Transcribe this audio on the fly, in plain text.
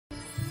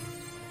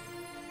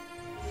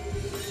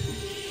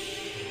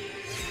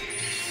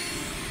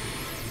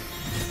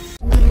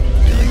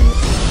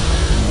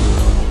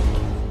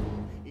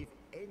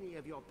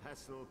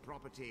personal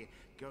property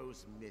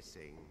goes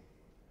missing.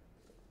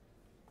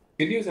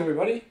 Good news,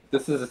 everybody.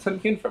 This is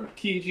Simkin from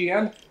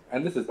TGN,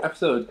 and this is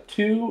episode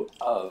 2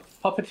 of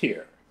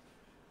Puppeteer.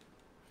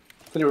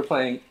 Today we're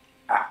playing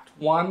Act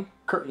 1,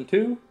 Curtain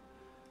 2.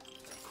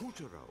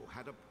 Kutaro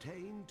had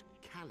obtained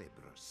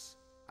Calibrus,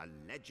 a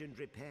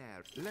legendary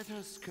pair. Let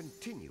us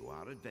continue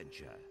our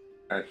adventure.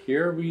 And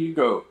here we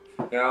go.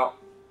 Now,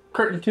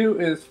 Curtain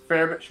 2 is a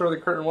fair bit shorter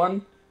than Curtain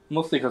 1,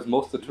 mostly because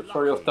most of the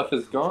tutorial stuff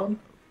is gone.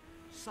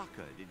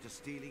 Suckered into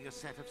stealing a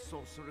set of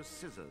sorcerer's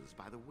scissors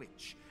by the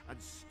witch and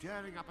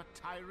stirring up a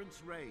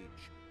tyrant's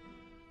rage.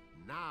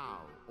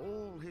 Now,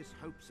 all his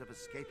hopes of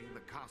escaping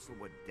the castle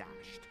were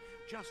dashed,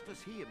 just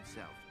as he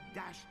himself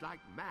dashed like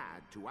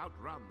mad to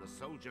outrun the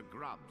soldier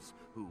grubs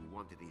who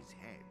wanted his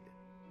head.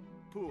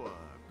 Poor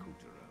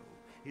Kutaro.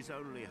 His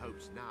only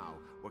hopes now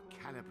were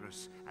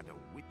Calibrus and a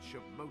witch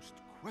of most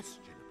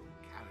questionable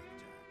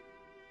character.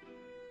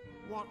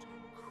 What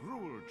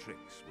cruel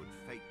tricks would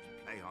fate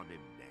play on him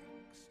next?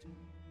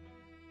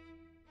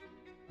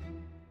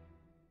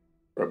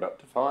 We're about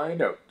to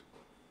find out.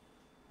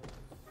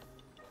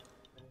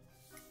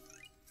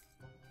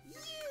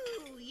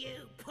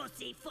 You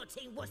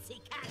pussyfooting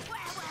wussy cat,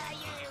 where were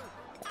you?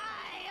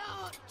 I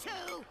ought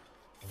to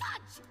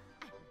fudge!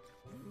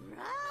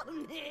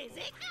 Brownies,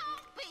 it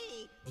can't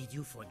be! Did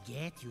you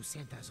forget you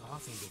sent us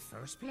off in the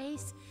first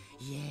place?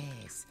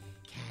 Yes,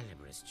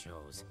 Calibrus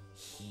chose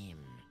him.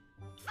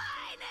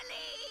 Finally!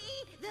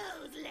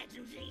 Those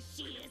legendary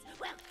shears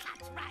will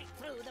cut right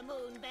through the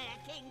Moon Bear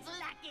King's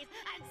lackeys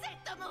and set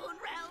the Moon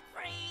Realm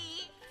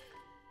free!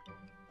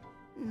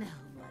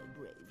 Now, my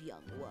brave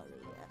young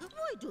warrior,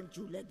 why don't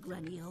you let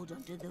Granny hold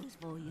onto those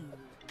for you?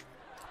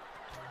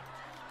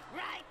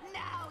 Right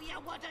now,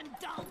 you wooden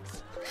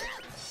donks!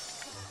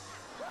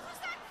 What was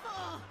that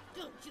for?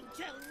 Don't you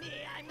tell me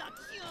I'm not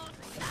your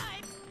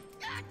type!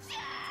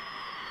 Gotcha!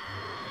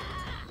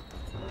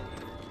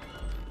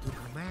 To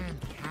command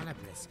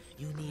Calibrus,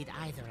 you need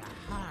either a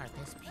heart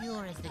as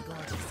pure as the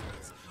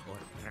goddesses, or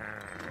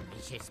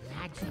vicious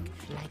magic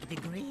like the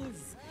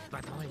Grizz.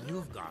 But all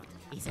you've got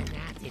is an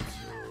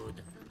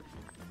attitude.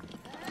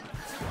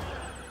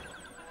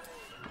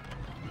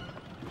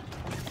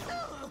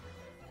 Oh,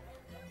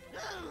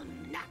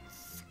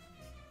 nuts!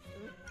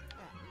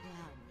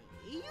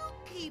 You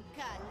keep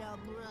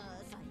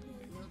Calibrus.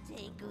 You'll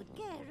take good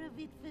care of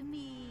it for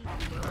me.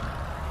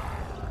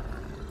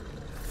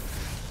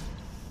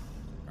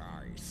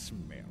 I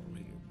smell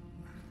him.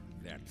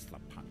 That's the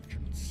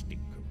pungent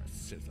stink of a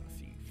scissor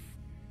thief.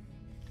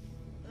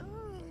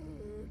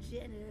 Oh,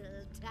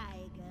 General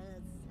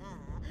Tiger, sir.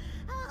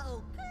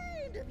 How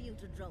kind of you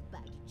to drop by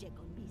to check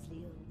on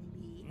measly old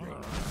me.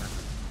 Gosh,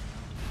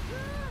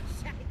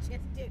 I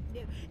just don't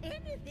know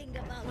anything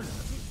about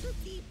this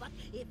cookie, but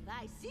if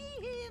I see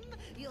him,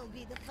 you'll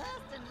be the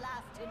first and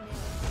last to know.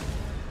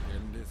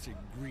 And this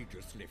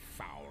egregiously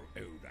foul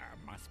odor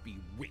must be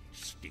witch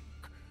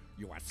stink.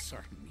 You are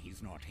certain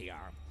he's not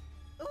here?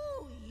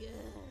 Oh,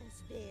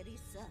 yes, very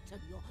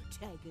certain, your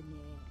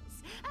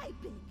Tigeress. I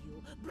beg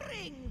you,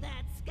 bring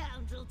that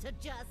scoundrel to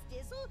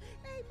justice, or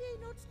I may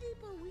not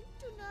sleep a wink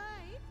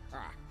tonight.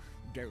 Ah,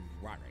 don't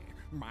worry.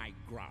 My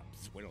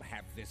grubs will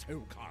have this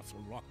whole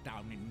castle locked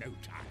down in no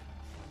time.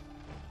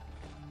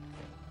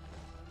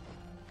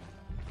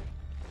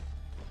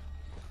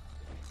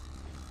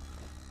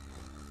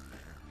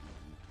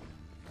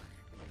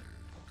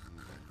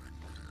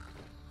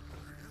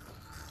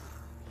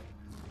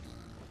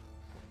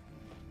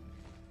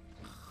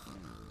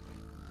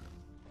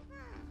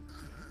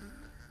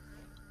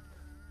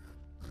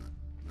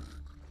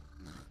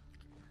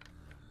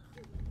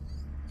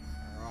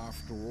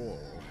 After all,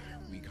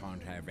 we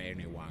can't have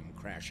anyone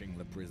crashing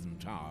the prison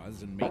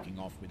towers and making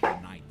off with the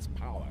knight's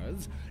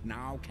powers,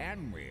 now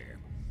can we?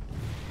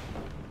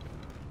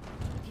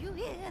 You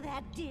hear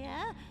that,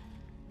 dear?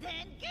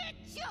 Then get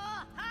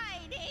your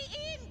hiney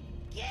in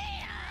gear!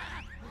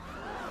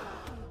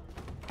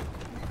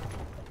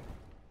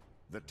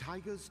 The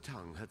tiger's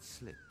tongue had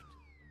slipped.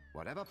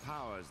 Whatever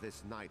powers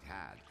this knight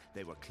had,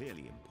 they were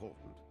clearly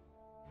important.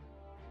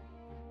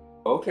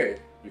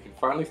 Okay, we can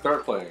finally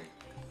start playing.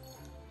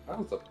 That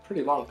was a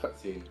pretty long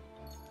cutscene.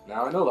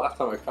 Now, I know last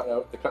time I cut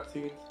out the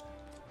cutscenes,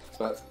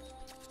 but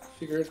I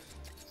figured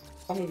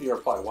some of you are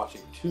probably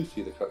watching to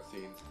see the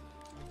cutscenes,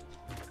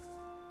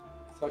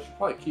 so I should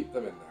probably keep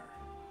them in there.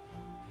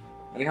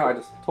 Anyhow, I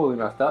just totally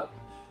messed up.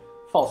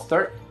 False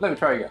start. Let me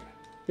try again.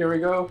 Here we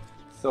go.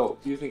 So,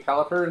 using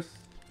calipers.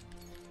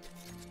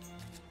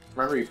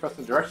 Remember, you press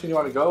the direction you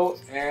want to go,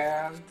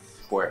 and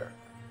square.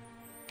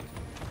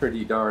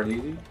 Pretty darn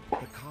easy.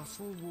 The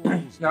castle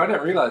walls. Now, I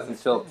didn't realize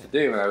until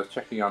today when I was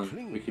checking on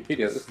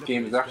Wikipedia, this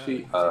game is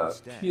actually a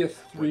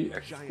PS3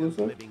 exclusive.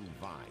 Living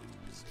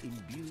vines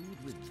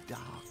imbued with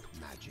dark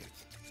magic.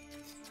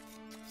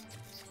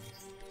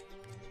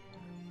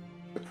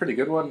 A pretty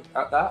good one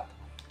at that.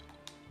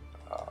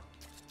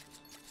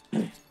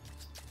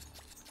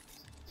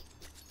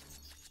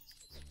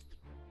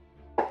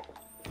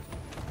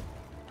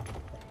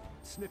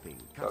 Snipping,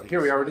 So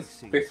here we are,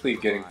 just basically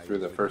getting through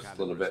the first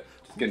little bit,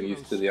 just getting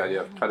used to the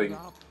idea of cutting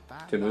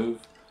to move.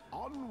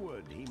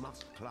 Onward he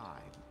must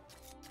climb.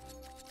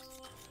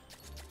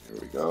 Here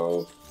we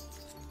go.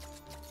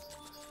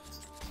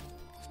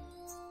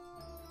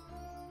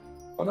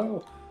 Oh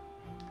no!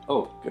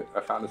 Oh, good.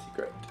 I found a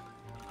secret.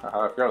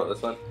 I forgot about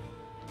this one.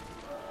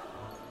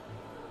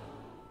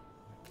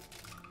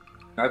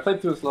 Now, I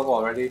played through this level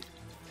already.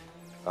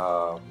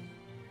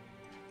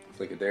 It's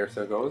like a day or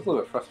so ago. It was a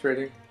little bit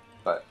frustrating,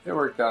 but it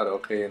worked out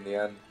okay in the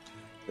end.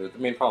 The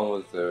main problem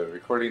was the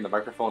recording. The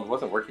microphone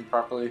wasn't working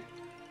properly.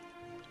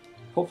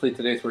 Hopefully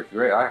today's working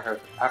great. I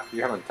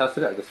actually haven't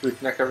tested it. I just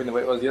reconnect everything the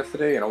way it was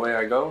yesterday, and away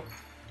I go.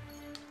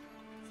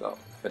 So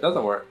if it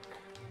doesn't work,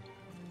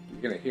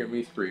 you're gonna hear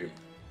me scream.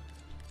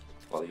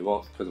 Well, you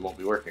won't, because it won't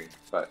be working,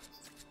 but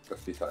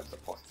that's besides the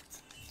point.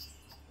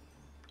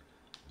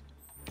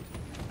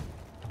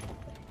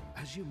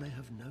 As you may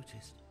have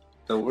noticed,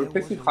 So we're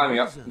basically climbing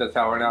up the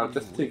tower now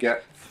just to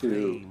get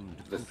to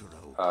this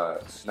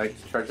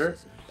knight's treasure.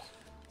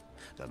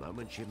 The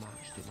moment she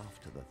marched him off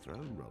to the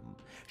throne room,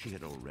 she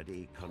had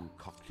already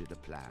concocted a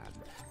plan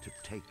to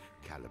take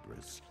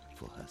Calibris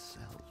for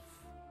herself.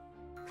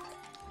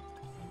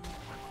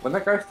 When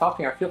that guy's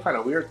talking, I feel kind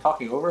of weird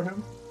talking over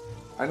him.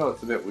 I know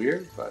it's a bit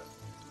weird, but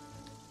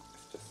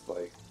it's just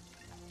like,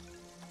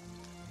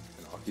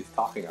 you know, if he's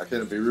talking, I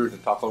shouldn't be rude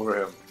and talk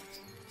over him.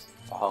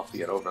 I'll help you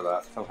get over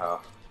that somehow.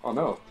 Oh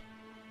no.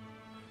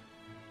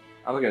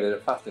 I don't think I did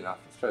it fast enough.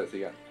 Let's try this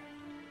again.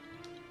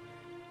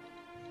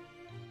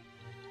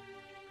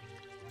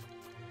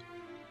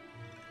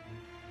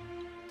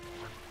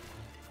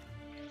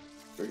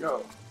 Here we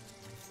go.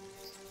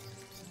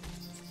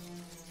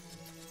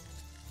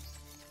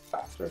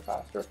 Faster,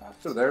 faster,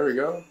 faster. There we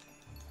go.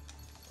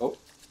 Oh.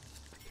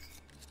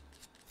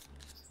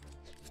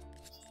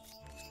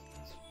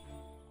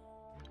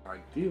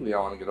 Ideally, I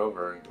want to get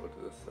over and go to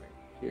this thing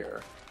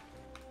here.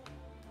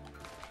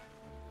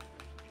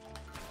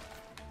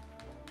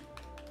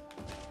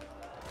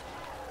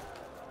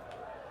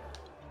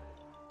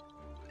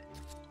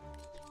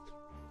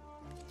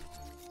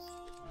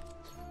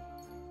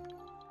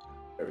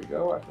 There we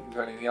go. I don't think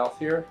there's anything else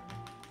here.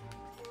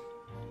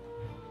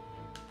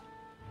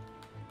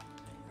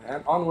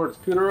 And onwards,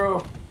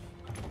 Kutaro!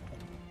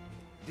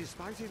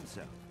 Despite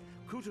himself,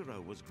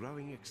 Kutaro was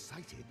growing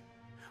excited.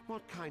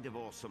 What kind of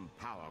awesome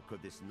power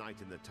could this knight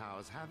in the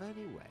towers have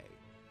anyway?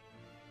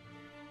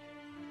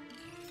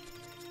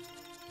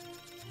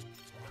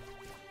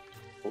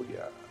 Oh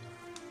yeah.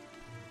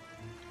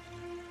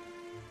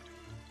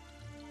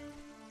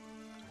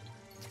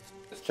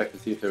 Let's check to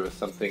see if there was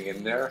something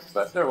in there,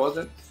 but there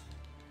wasn't.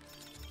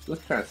 It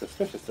looked kind of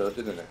suspicious though,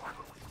 didn't it?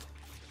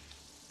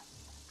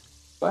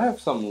 So I have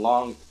some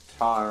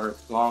long-term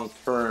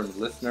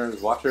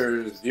listeners,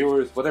 watchers,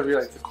 viewers, whatever you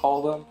like to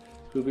call them,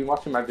 who've been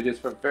watching my videos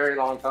for a very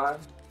long time.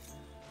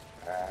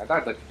 And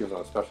I'd like to give them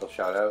a special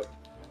shout out.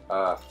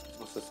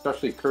 Most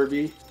especially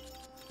Kirby.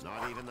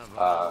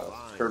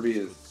 Kirby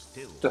is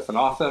just an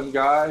awesome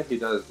guy. He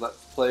does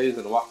let's plays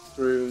and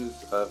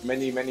walkthroughs of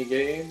many, many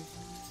games.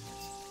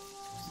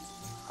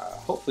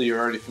 Hopefully you're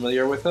already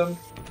familiar with him.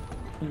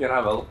 I'm gonna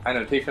have an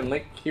annotation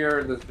link here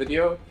in this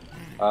video.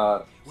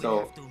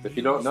 So if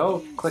you don't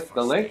know, click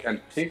the link and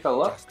take a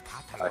look.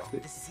 I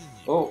see.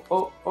 Oh,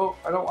 oh, oh,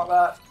 I don't want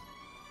that.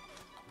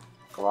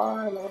 Come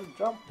on, let him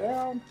jump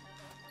down.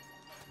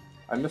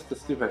 I missed the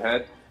stupid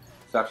head,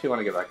 so I actually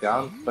want to get back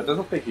down, but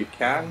doesn't think you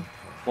can.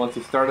 Once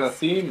you start on a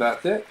theme,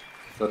 that's it.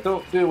 So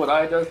don't do what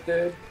I just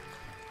did.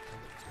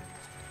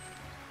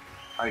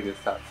 I guess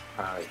that's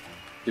kind of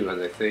do as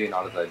I say,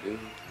 not as I do.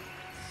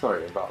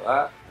 Sorry about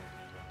that.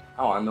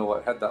 Oh, I know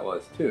what head that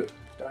was too.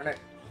 Darn it.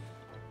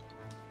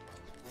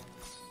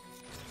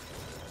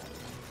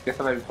 Guess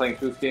I might be playing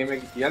through this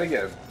game yet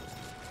again.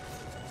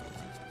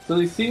 So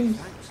these scenes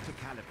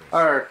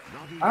are,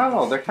 I don't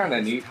know, they're kind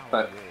of neat,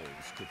 but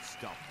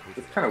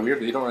it's kind of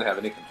weird that you don't really have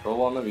any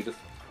control on them, you just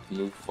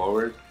move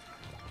forward.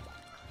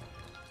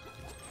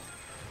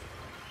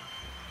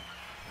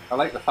 I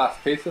like the fast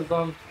pace of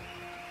them,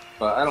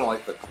 but I don't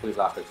like the complete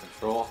lack of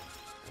control.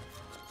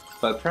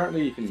 But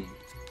apparently you can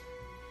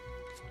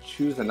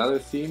choose another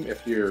theme.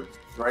 If you're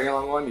riding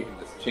along one, you can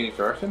just change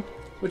direction,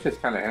 which is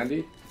kind of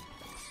handy.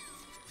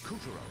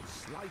 Kutaro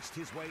sliced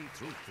his way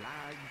through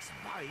flags,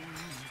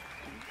 vines,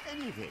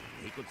 anything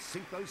he could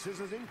sink those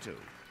scissors into.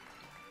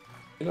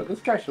 You know, this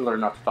guy should learn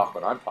not to talk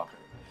when I'm talking.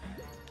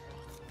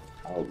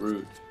 How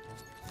rude.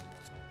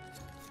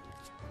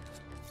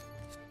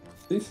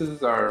 These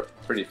scissors are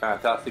pretty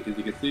fantastic, as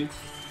you can see.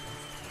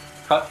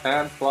 Cut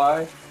and fly.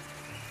 And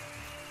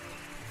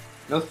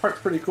this part's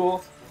pretty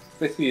cool.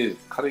 Basically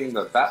cutting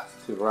the bats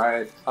to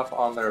ride up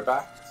on their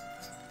backs.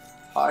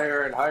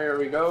 Higher and higher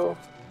we go.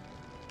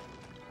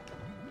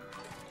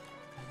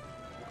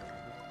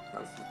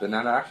 This is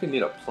banana. I actually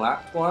need a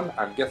plant one.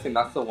 I'm guessing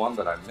that's the one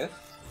that I missed.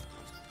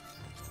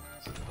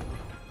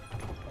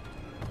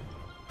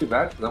 Too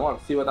bad, because I want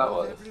to see what that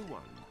was.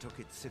 Everyone took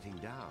it sitting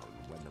down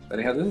when the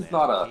Anyhow, this is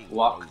not a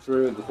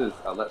walkthrough, this is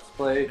a let's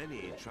play.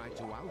 many tried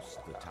to oust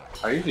the tiger.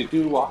 I usually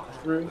do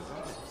walkthroughs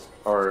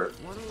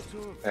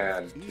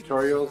and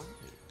tutorials,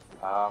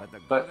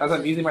 But as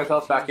I'm easing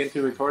myself back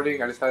into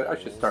recording, I decided I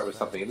should start with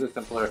something a little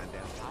simpler,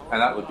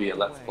 and that would be a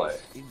Let's Play.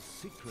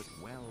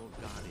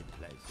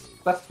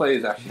 Let's Play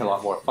is actually a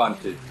lot more fun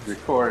to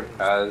record,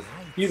 as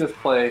you just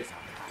play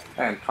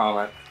and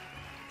comment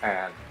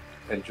and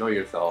enjoy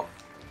yourself,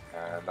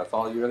 and that's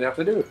all you really have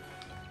to do.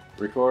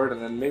 Record,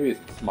 and then maybe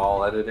some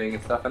small editing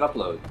and stuff, and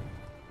upload.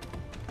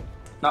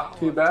 Not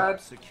too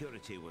bad.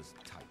 Security was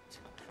tight.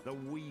 The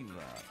Weaver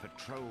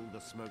patrolled the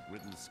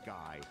smoke-ridden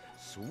sky,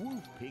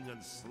 swooping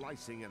and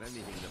slicing at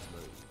anything that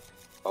moved.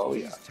 Oh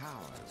yeah. These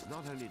towers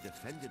not only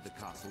defended the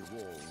castle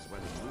walls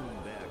when the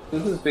moon bear...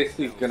 This is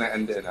basically gonna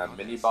end in a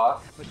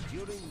mini-boss but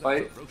during the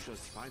fight. ferocious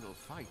final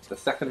fight, The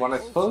second one, I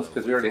suppose,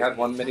 because we already had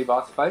one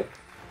mini-boss fight.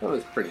 It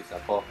was pretty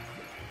simple.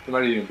 It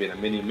might have even been a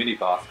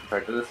mini-boss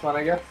compared to this one,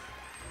 I guess.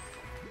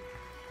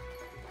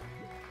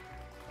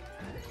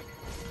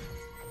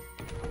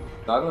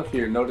 So I don't know if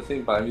you're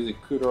noticing, but I'm using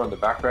Kudor in the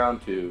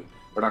background to,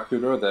 or not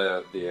Kudor,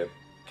 the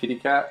kitty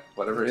cat,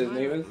 whatever his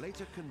name is,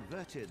 later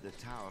converted the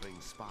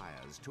towering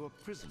spires to a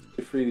prison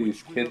to free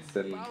these which kids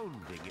with and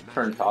abounding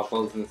turn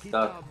toggles and imagination he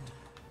stuff. dubbed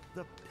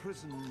the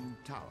prison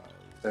towers.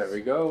 There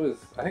we go.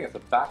 I think it's a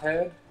bat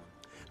head.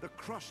 The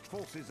crushed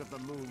forces of the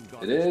moon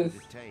goddess It is. were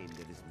detained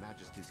in His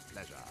Majesty's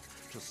pleasure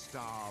to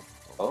starve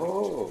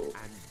Oh.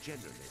 and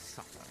generally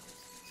suffer.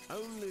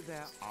 Only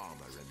their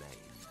armor remained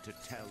to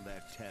tell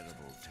their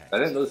terrible tale. I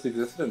didn't know this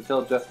existed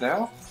until just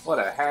now. What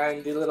a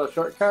handy little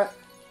shortcut.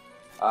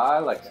 I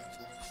like it.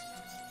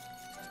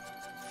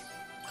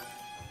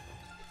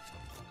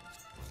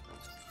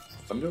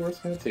 Wonder where it's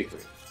gonna take me.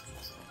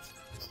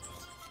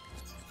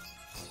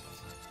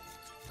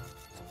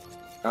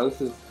 Now this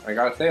is, I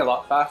gotta say, a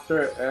lot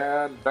faster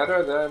and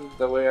better than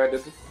the way I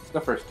did this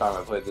the first time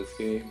I played this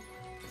game.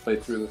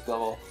 Played through this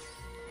level.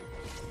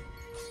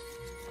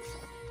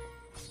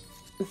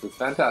 This is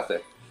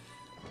fantastic.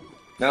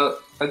 Now,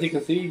 as you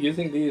can see,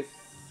 using these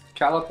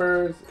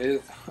calipers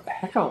is a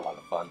heck of a lot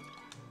of fun.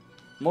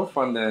 More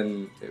fun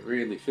than it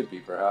really should be,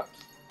 perhaps.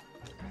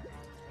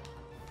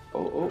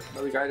 Oh,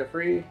 another guy to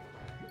free.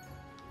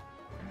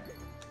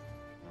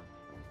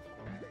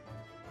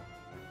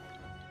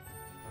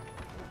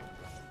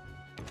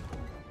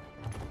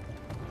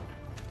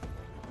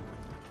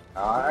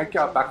 I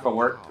got back from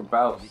work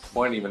about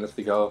 20 minutes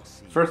ago.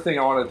 First thing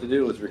I wanted to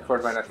do was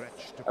record my next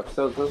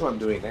episode, so that's what I'm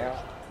doing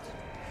now.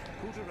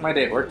 My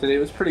day at work today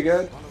was pretty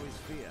good.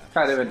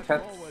 Kind of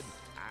intense.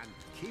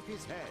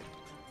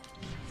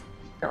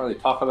 Can't really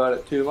talk about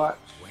it too much.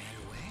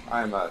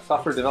 I'm a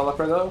software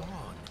developer though,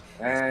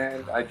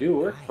 and I do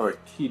work for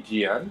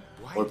TGN,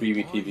 or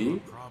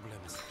BBTV,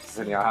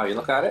 depending on how you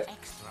look at it.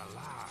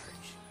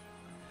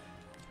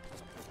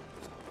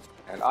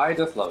 And I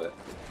just love it.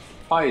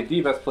 Probably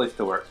the best place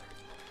to work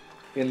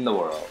in the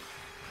world.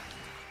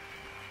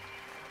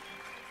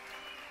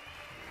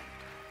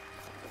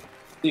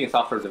 Being a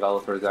software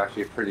developer is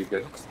actually a pretty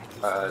good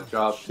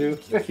job too,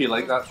 if you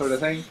like that sort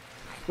of thing.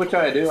 Which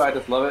I do, I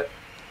just love it.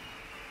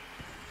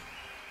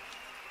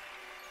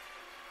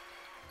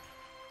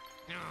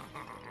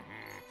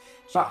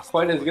 Not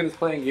quite as good as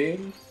playing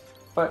games,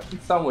 but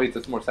in some ways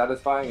it's more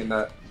satisfying in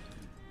that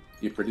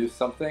you produce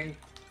something.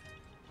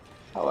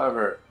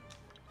 However,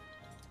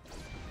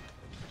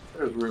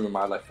 there's room in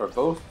my life for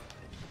both.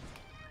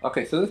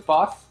 Okay, so this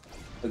boss,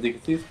 as you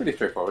can see, is pretty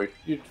straightforward.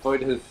 You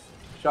avoid his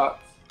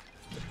shots,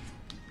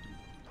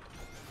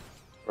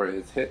 or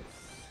his hits,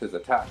 his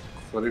attacks,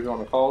 whatever you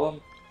want to call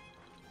them,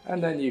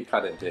 and then you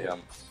cut into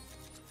him.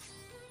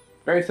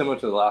 Very similar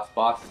to the last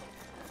boss.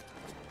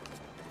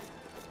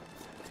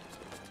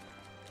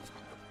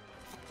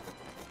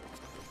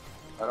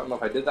 I don't know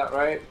if I did that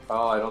right.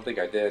 Oh, I don't think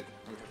I did.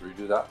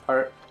 Redo that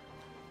part.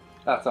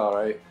 That's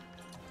alright.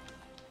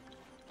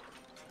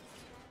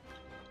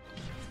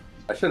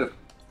 I should have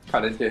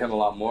cut into him a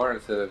lot more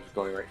instead of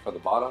going right for the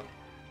bottom.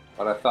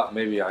 But I thought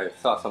maybe I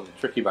saw something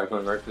tricky by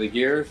going right for the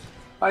gears.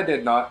 I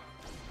did not.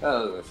 That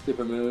was a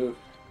stupid move.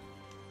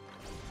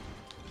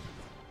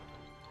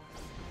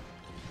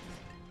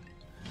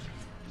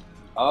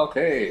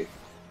 Okay.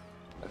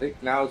 I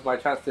think now is my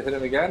chance to hit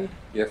him again.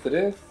 Yes, it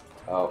is.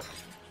 Oh,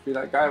 free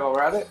that guy while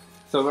we're at it.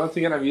 So once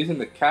again, I'm using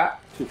the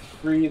cat to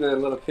free the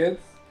little kids.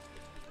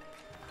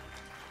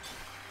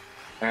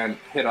 And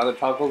hit other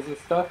toggles and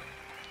stuff.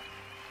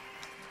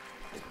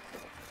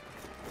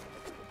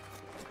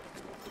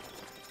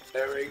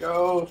 There we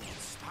go.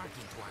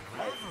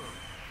 I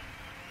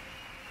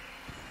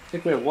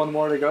think we have one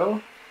more to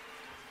go.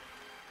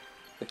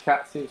 The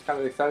cat seems kind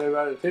of excited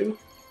about it too.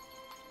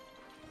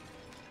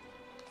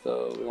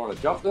 So we want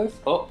to jump this.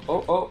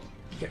 Oh.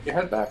 Get your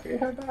head back, get your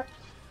head back.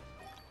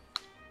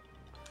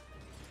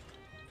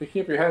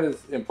 Picking up your head is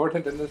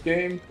important in this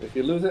game. If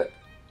you lose it,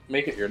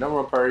 make it your number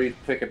one priority to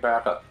pick it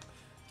back up.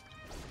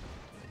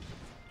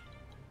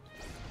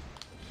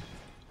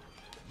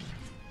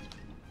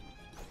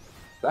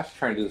 I was actually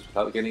trying to do this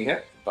without getting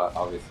hit, but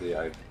obviously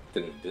I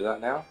didn't do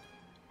that now.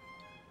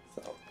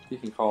 So you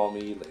can call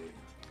me lame.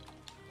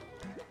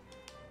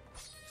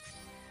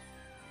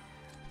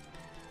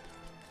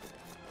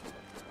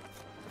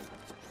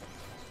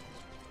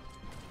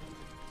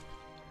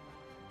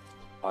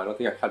 I don't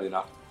think I cut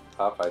enough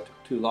up. I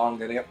took too long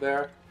getting up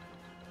there.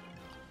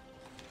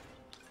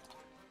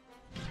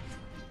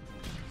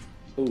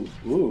 Ooh,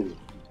 ooh.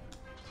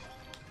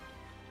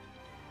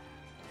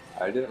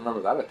 I didn't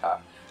remember that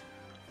attack.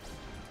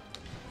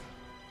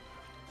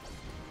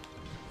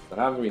 So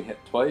now I'm being hit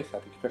twice. I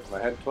have to pick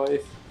my head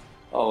twice.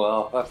 Oh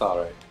well, that's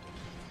alright.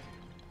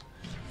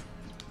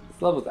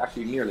 This level's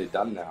actually nearly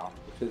done now,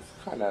 which is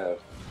kind of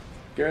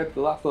good.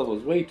 The last level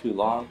was way too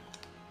long.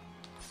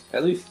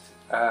 At least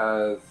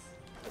as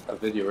a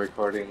video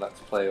recording, let's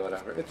play,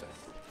 whatever. It just...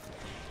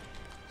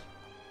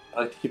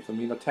 I like to keep them,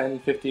 you know, 10,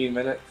 15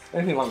 minutes,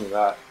 anything longer than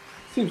that.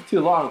 Seems too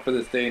long for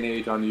this day and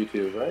age on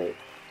YouTube, right?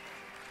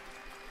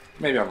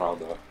 Maybe I'm wrong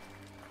though.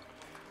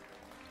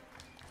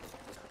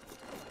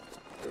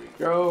 There we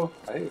go.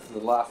 I think this is the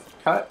last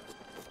cut.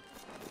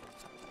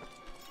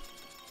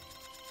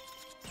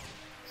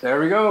 There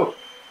we go.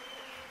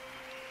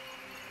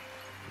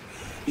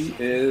 He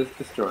is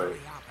destroyed.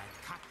 Hurry up and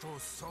cut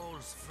those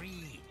souls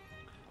free.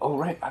 Oh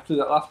right, after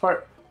that last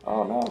part.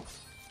 Oh no.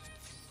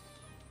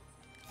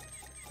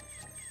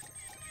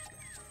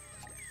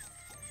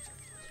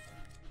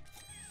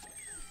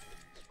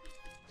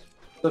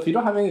 So if you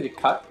don't have anything to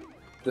cut,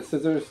 the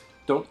scissors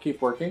don't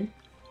keep working.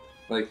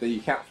 Like,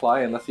 you can't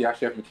fly unless you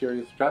actually have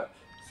materials to cut.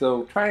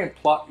 So try and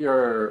plot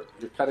your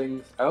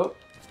cuttings out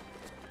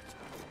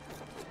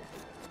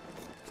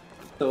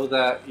so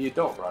that you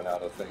don't run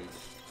out of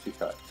things to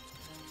cut.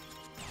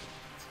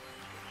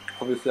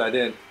 Obviously I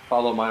didn't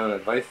follow my own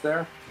advice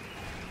there,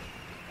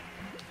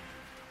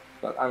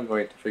 but I'm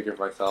going to figure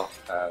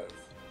myself as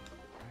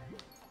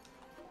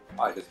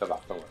I just got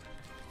back from work.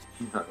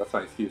 That's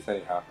my excuse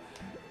anyhow.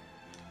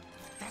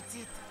 That's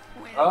it.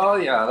 Oh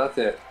yeah, that's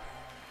it.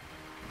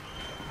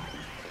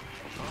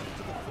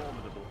 After the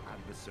formidable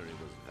adversary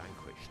was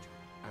vanquished,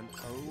 an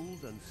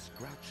old and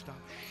scratched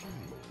up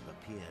shield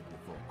appeared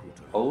before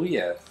Kutaro. Oh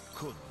yes.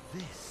 Could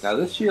this Now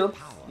this shield,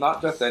 power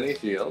not just any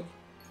shield.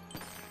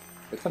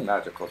 It's a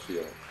magical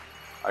shield.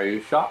 Are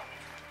you shocked?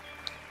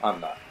 I'm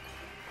not.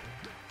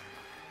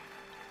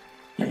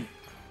 I'm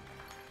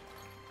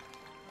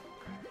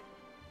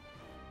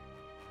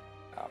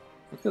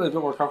feeling a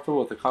bit more comfortable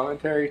with the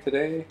commentary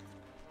today.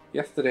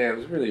 Yesterday I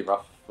was really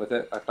rough with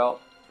it, I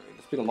felt. I mean,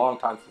 it's been a long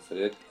time since I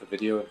did a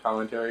video and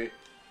commentary.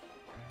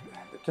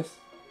 And it just,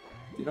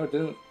 you know,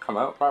 didn't come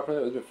out properly.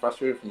 I was a bit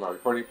frustrated from my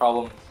recording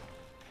problems.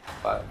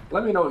 But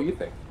let me know what you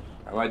think.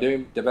 Am I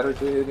doing better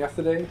today than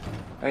yesterday?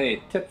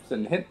 Any tips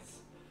and hints?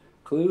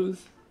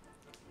 Clues?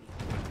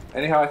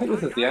 Anyhow, I think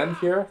this is the end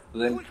here.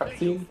 The end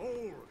cutscene.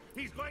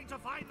 He's going to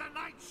find the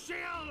knight's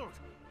shield!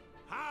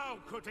 How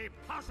could he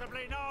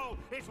possibly know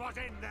it was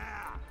in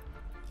there?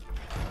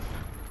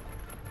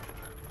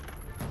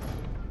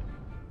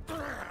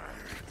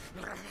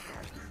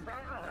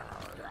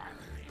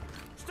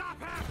 Stop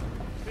him!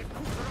 If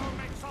Kutaro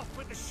makes off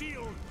with the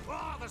shield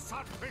or the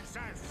Sun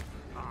Princess,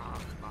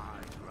 mark my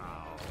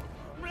brow.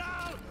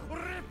 No!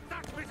 Rip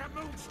that bit of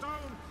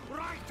moonstone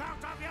right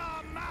out of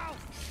your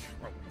mouth!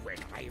 When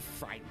I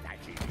find that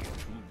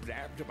idiot who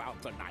blabbed about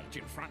the night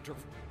in front of...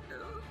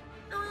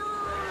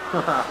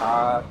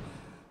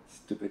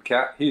 Stupid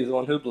cat, he's the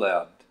one who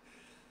blabbed.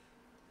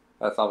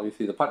 That's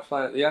obviously the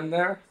punchline at the end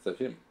there, so if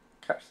you didn't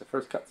catch the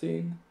first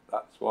cutscene,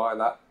 that's why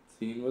that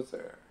scene was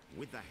there.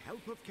 With the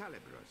help of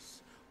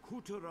Calibros,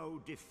 Kutaro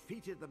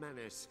defeated the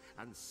menace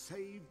and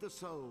saved the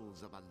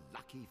souls of a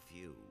lucky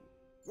few.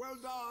 Well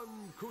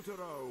done,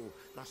 Kutaro!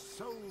 The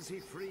souls he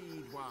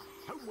freed were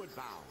homeward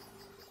bound.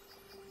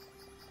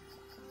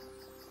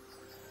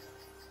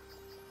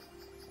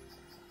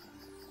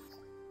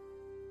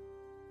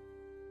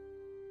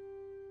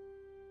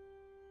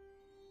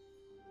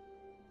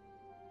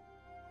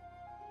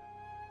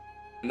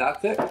 And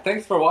that's it.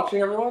 Thanks for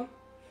watching, everyone.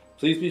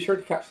 Please be sure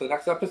to catch the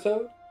next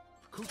episode.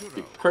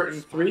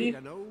 Curtain 3.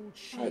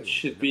 It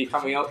should be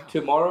coming out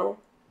tomorrow.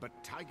 But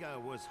Tiger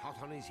was hot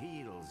on his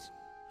heels.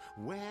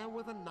 Where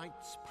were the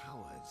knight's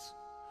powers?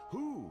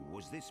 Who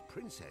was this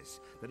princess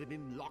that had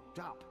been locked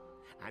up?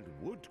 And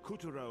would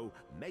Kutaro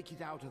make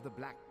it out of the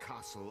Black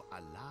Castle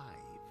alive?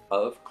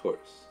 Of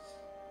course.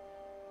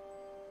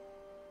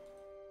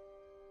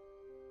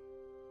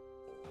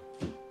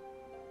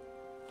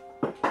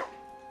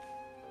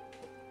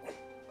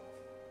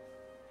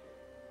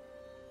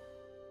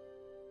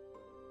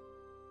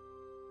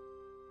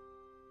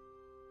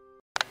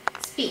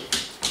 Speak.